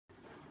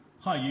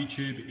Hi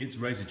YouTube, it's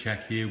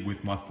Razorjack here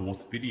with my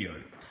fourth video.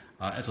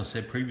 As I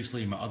said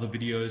previously in my other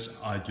videos,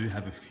 I do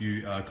have a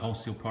few cold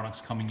steel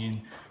products coming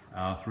in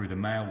through the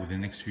mail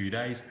within the next few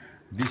days.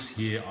 This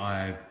here,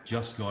 I've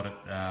just got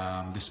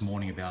it this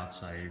morning about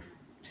say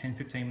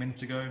 10-15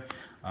 minutes ago.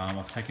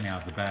 I've taken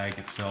out the bag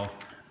itself.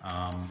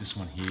 This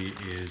one here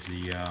is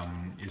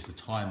the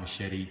tire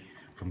machete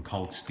from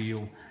Cold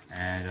Steel,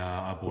 and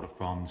I bought it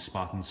from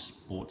Spartan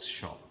Sports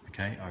Shop,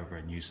 okay, over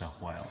in New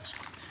South Wales.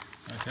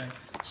 Okay,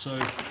 so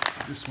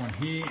this one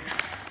here,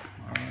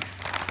 alright,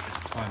 it's a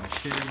tire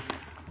machete.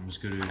 I'm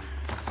just going to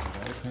put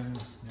it open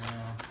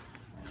now,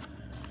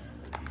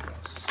 and let you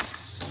guys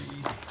see.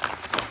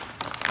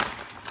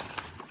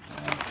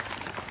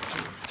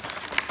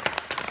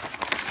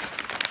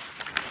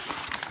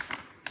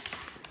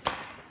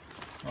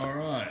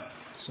 Alright,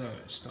 so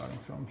starting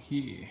from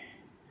here.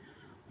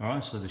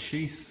 Alright, so the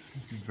sheath,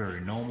 very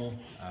normal,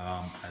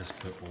 as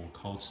per all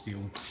Cold Steel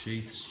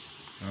sheaths.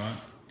 Alright.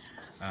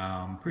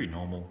 Pretty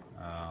normal,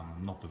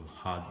 not the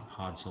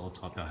hard solid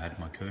type that I had in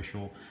my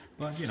Kershaw,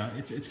 but you know,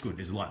 it's good.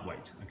 It's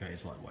lightweight. Okay,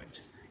 it's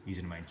lightweight,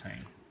 easy to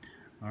maintain.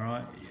 All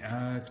right,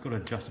 it's got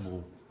an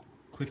adjustable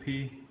clip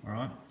here. All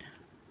right,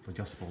 for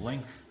adjustable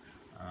length.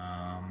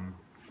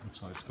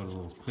 Looks like it's got a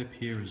little clip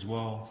here as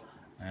well,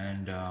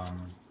 and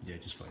yeah,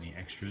 just for any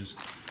extras.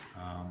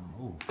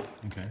 Oh,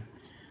 okay.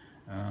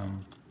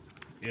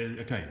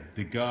 Yeah, okay,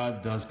 the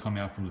guard does come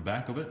out from the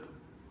back of it.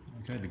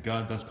 Okay, the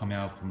guard does come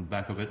out from the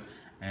back of it.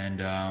 And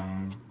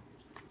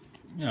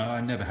you know,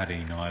 I never had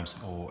any knives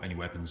or any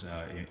weapons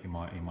in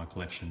my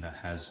collection that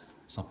has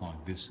something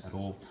like this at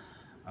all.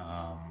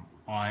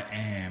 I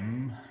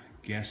am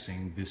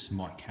guessing this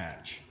might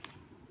catch.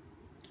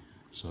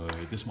 So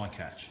this might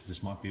catch.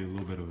 This might be a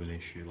little bit of an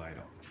issue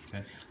later.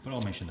 Okay, but I'll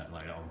mention that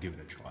later. I'll give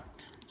it a try.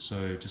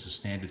 So just a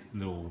standard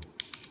little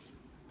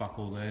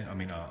buckle there. I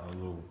mean a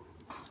little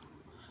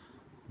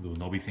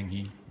knobby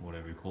thingy,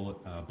 whatever you call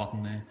it,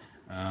 button there.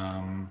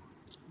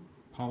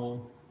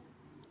 Pommel.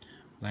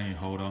 Lanyard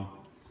holder,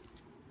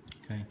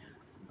 okay,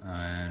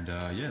 and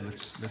yeah,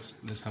 let's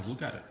have a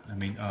look at it. I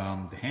mean,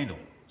 the handle,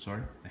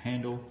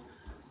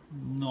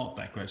 not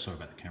that great. Sorry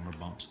about the camera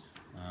bumps.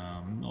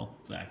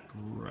 Not that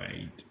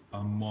great.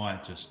 I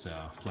might just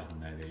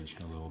flatten that edge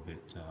a little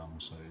bit,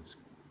 so it's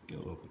get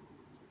a little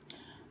bit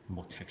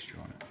more texture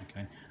on it.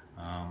 Okay,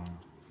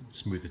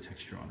 smoother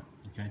texture on it.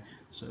 Okay,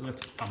 so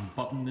let's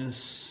unbutton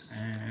this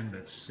and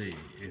let's see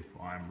if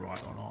I'm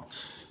right or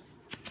not.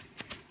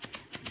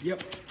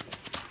 Yep.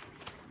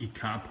 You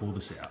can't pull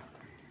this out.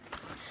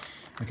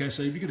 Okay,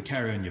 so if you're going to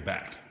carry on your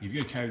back, if you're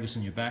going to carry this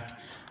on your back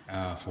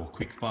for a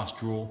quick fast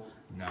draw,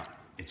 no,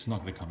 it's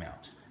not going to come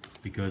out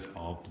because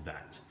of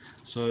that.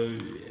 So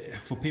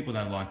for people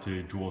that like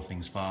to draw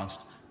things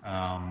fast,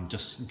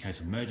 just in case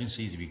of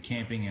emergencies, if you're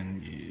camping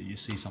and you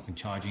see something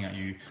charging at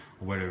you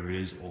or whatever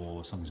it is,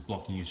 or something's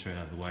blocking you straight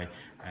out of the way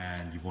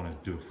and you want to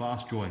do a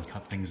fast draw and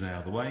cut things out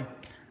of the way,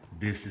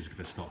 this is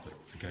going to stop it.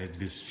 Okay,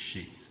 this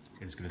sheath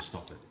is going to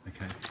stop it.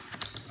 Okay,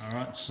 all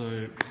right,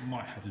 so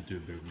might have to do a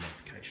bit of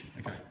modification.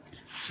 Okay,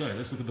 so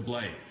let's look at the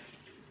blade.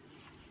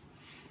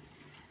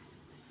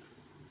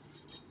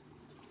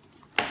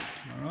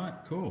 All right,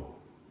 cool,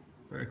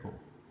 very cool.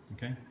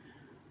 Okay,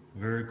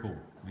 very cool.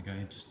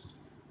 Okay, just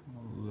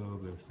a little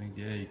bit of thing.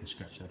 Yeah, you can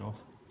scratch that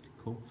off.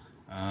 Cool.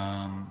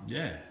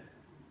 Yeah,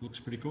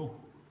 looks pretty cool.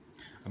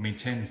 I mean,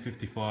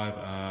 1055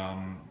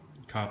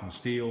 carbon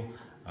steel.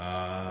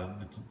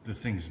 The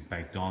thing's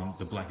baked on.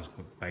 The black is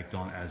baked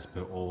on as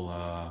per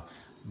all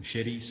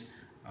machetes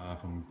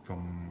from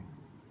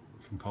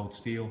Cold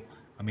Steel.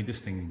 I mean, this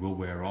thing will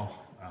wear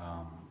off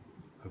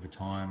over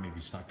time if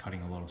you start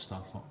cutting a lot of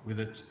stuff with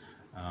it.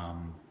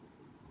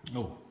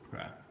 Oh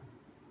crap.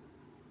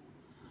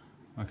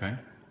 Okay,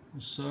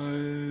 so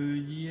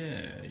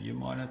yeah, you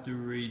might have to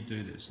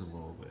redo this a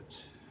little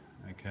bit.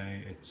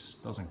 Okay, it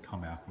doesn't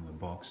come out from the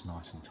box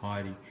nice and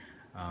tidy.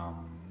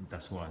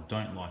 That's what I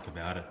don't like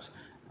about it.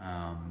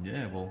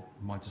 Yeah, well,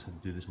 I might just have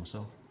to do this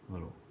myself a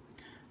little.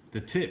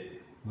 The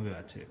tip, look at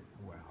that tip.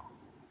 Wow,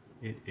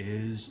 it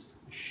is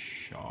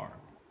sharp.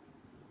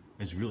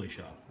 It's really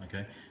sharp.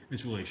 Okay,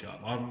 it's really sharp.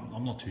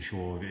 I'm not too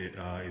sure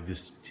if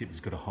this tip is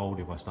going to hold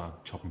if I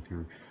start chopping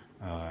through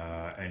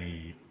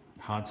any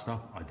hard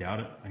stuff. I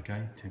doubt it.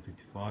 Okay,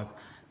 1055.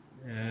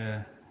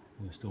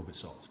 It's still a bit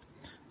soft.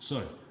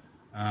 So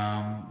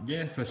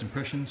yeah, first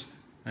impressions.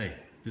 Hey,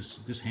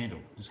 this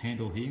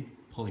handle here,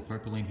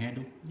 polypropylene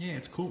handle. Yeah,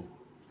 it's cool.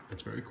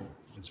 It's very cool.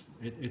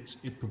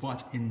 It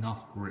provides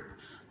enough grip.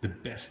 The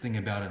best thing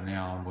about it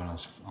now, when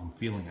I'm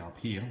feeling it up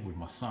here with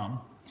my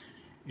thumb,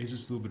 is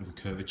this little bit of a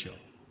curvature.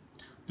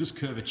 This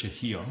curvature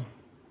here,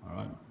 all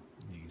right,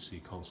 you can see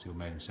Cold Steel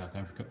made in South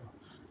Africa.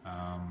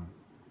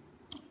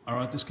 All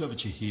right, this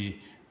curvature here,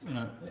 you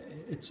know,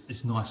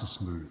 it's nice and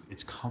smooth.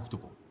 It's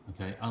comfortable.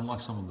 Okay,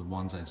 unlike some of the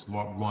ones that's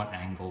right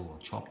angle or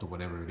chopped or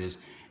whatever it is,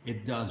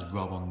 it does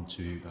rub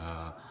onto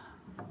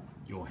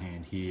your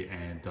hand here,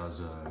 and it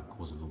does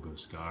cause a little bit of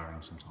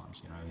scarring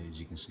sometimes, you know, as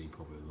you can see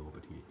probably a little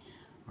bit here.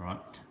 All right,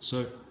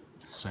 so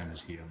same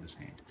as here on this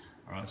hand.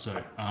 All right,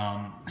 so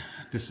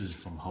this is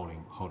from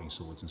holding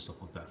swords and stuff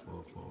like that for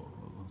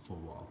a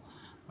while.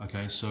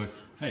 Okay, so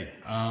hey,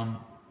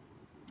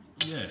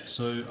 yeah,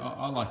 so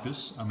I like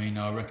this. I mean,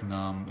 I reckon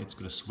it's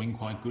got a swing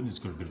quite good. It's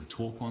got a bit of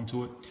torque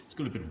onto it. It's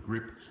got a bit of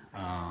grip.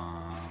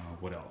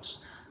 What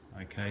else?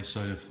 Okay,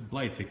 so the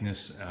blade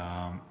thickness,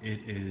 it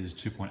is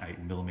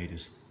 2.8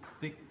 millimeters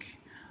thick.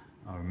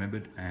 I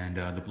remembered, and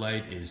the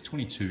blade is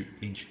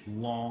 22-inch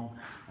long.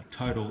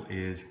 Total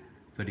is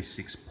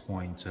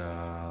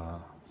 36.5,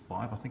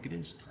 I think it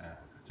is.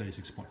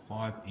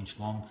 36.5-inch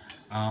long.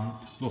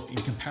 Look, in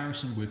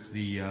comparison with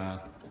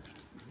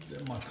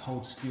my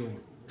cold steel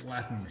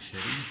Latin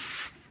machete,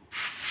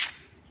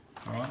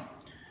 all right,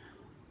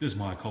 this is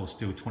my cold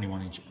steel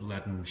 21-inch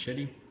Latin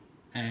machete,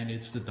 and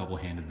it's the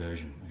double-handed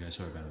version. Okay,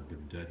 sorry about a bit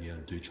of dirt here.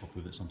 I do chop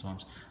with it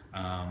sometimes.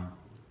 All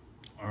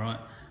right,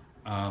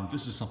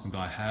 this is something that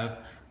I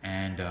have,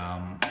 and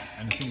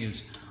the thing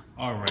is,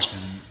 I reckon.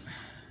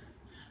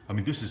 I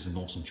mean, this is an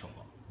awesome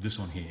chopper. This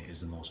one here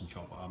is an awesome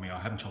chopper. I mean, I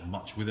haven't chopped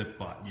much with it,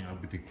 but you know,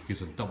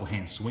 because of double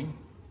hand swing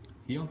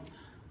here,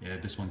 yeah,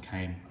 this one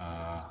came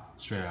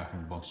straight out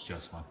from the box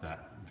just like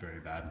that. Very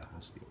bad in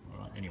cold steel. All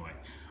right. Anyway,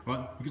 all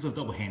right, because of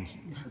double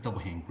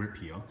hand grip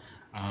here,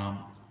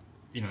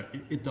 you know,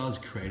 it does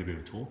create a bit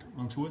of torque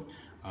onto it,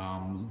 a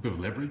bit of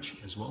leverage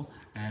as well,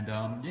 and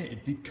yeah,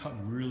 it did cut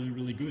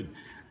really good.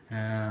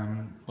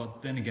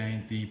 But then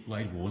again, the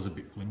blade was a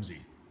bit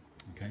flimsy.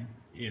 Okay,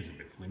 it is a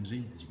bit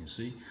flimsy, as you can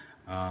see.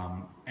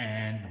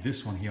 And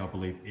this one here, I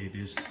believe it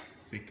is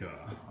thicker.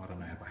 I don't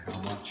know how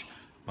much,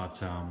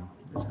 but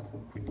let's have a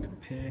quick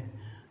compare.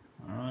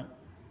 All right.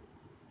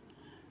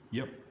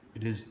 Yep,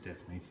 it is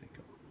definitely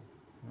thicker.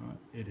 All right,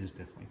 it is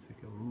definitely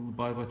thicker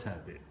by a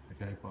tad bit.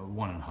 Okay, by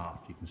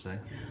 1.5, you can say.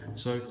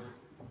 So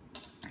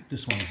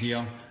this one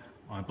here,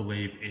 I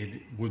believe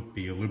it would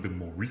be a little bit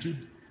more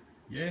rigid.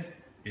 Yeah,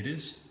 it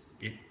is.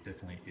 It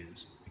definitely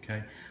is.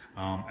 Okay.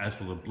 As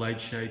for the blade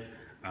shape,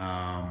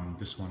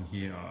 this one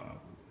here,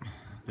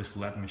 this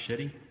Latin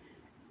machete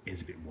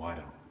is a bit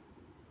wider.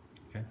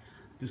 Okay,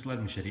 this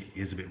Latin machete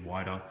is a bit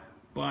wider,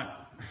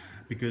 but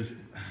because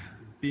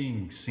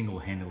being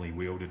single-handedly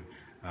wielded,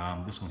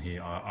 this one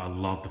here, I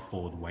love the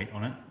forward weight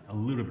on it. A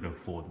little bit of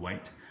forward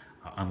weight.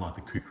 Unlike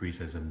the kukris,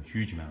 there's a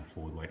huge amount of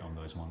forward weight on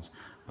those ones.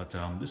 But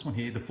this one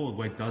here, the forward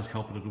weight does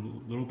help it a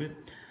little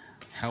bit.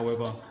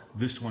 However,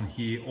 this one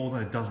here, although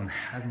it doesn't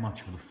have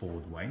much of the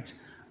forward weight,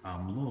 a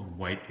lot of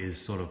weight is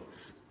sort of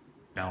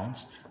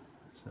balanced.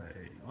 So,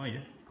 oh yeah,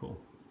 cool.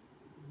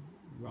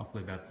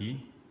 Roughly about here.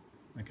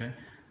 Okay,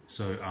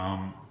 so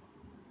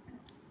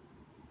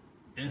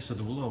yeah, so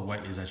the lot of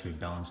weight is actually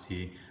balanced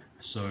here.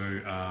 So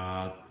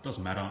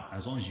doesn't matter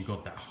as long as you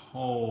got that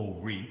whole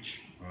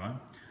reach, all right?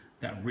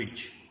 That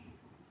reach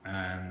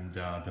and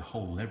the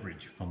whole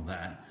leverage from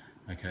that,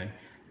 okay,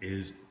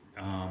 is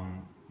yeah,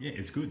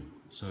 it's good.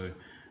 So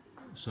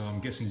I'm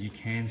guessing you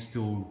can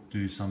still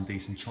do some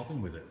decent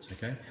chopping with it.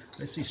 Okay,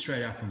 let's see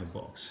straight out from the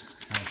box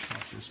how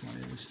sharp this one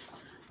is.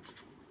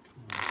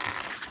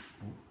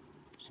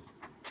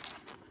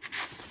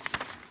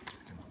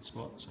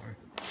 Spot, sorry.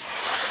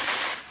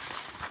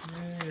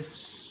 Yeah,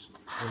 it's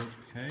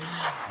okay.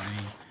 I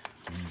mean,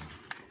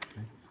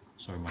 okay.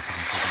 Sorry, my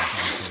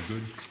cutting is so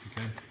good.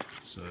 Okay,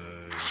 so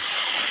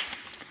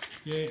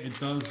yeah, it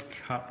does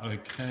cut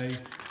okay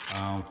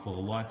for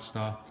the light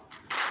stuff.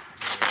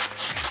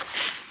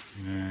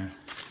 Yeah,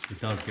 it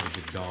does get a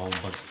bit dull,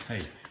 but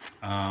hey,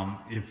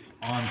 if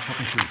I'm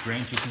chopping through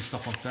branches and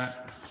stuff like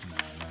that,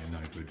 no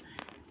good.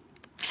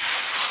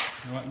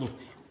 All right, look.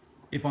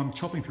 If I'm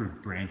chopping through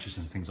branches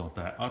and things like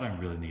that, I don't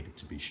really need it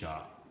to be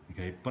sharp,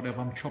 okay? But if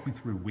I'm chopping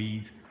through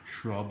weeds,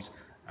 shrubs,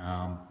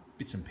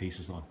 bits and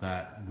pieces like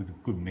that, with a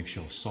good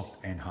mixture of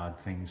soft and hard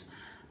things,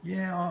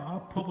 yeah,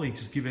 I'll probably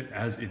just give it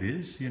as it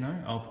is, you know?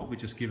 I'll probably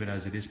just give it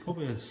as it is.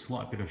 Probably a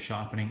slight bit of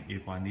sharpening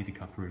if I need to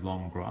cut through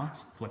long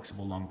grass,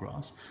 flexible long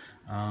grass.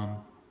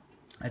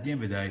 At the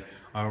end of the day,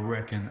 I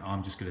reckon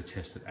I'm just gonna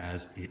test it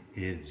as it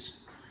is.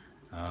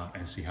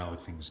 And see how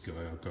things go.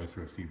 I'll go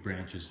through a few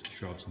branches,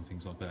 shrubs and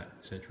things like that,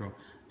 etc.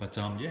 But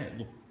yeah,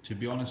 look, to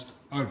be honest,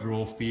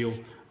 overall feel,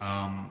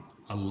 I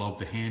love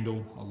the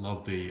handle, I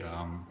love the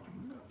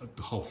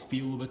whole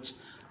feel of it,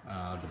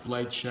 the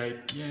blade shape,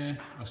 yeah,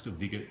 I still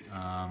dig it.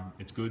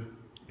 It's good,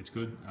 it's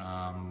good.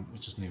 We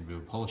just need a bit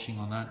of polishing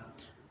on that.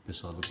 This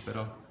side looks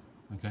better,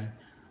 okay.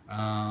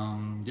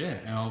 Yeah,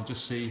 and I'll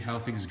just see how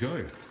things go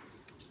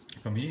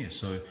from here.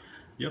 So,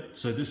 yep,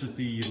 so this is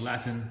the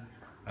Latin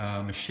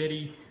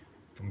machete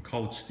from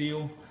cold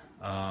steel.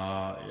 You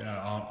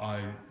know,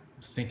 I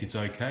think it's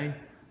okay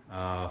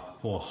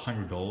for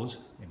 $100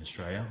 in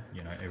Australia.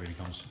 You know, everything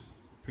comes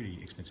pretty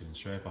expensive in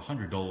Australia. For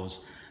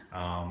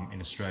 $100 in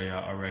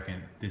Australia, I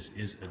reckon this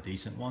is a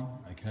decent one.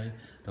 Okay,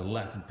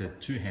 the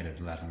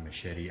two-handed Latin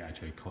machete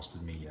actually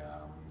costed me,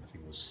 I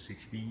think it was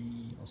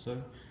 60 or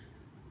so.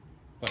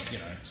 But you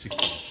know,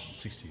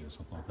 60 or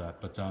something like that.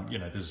 But you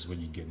know, this is what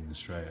you get in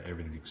Australia.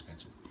 Everything's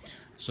expensive.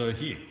 So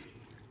here,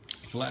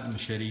 the Latin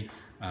machete.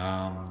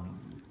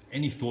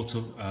 any thoughts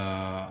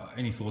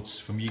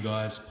from you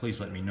guys, please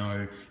let me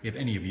know. If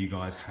any of you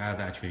guys have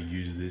actually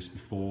used this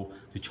before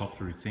to chop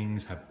through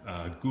things, have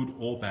good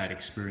or bad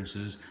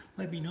experiences,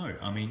 let me know.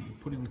 I mean,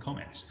 put it in the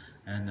comments.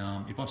 And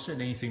if I've said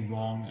anything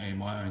wrong in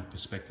my own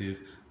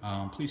perspective,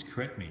 please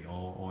correct me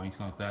or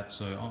anything like that.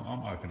 So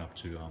I'm open up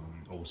to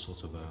all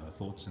sorts of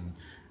thoughts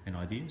and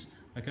ideas.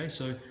 Okay,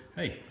 so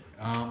hey,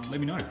 let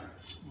me know.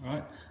 All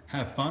right,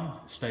 have fun,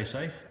 stay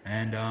safe,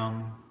 and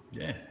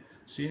yeah,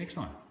 see you next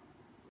time.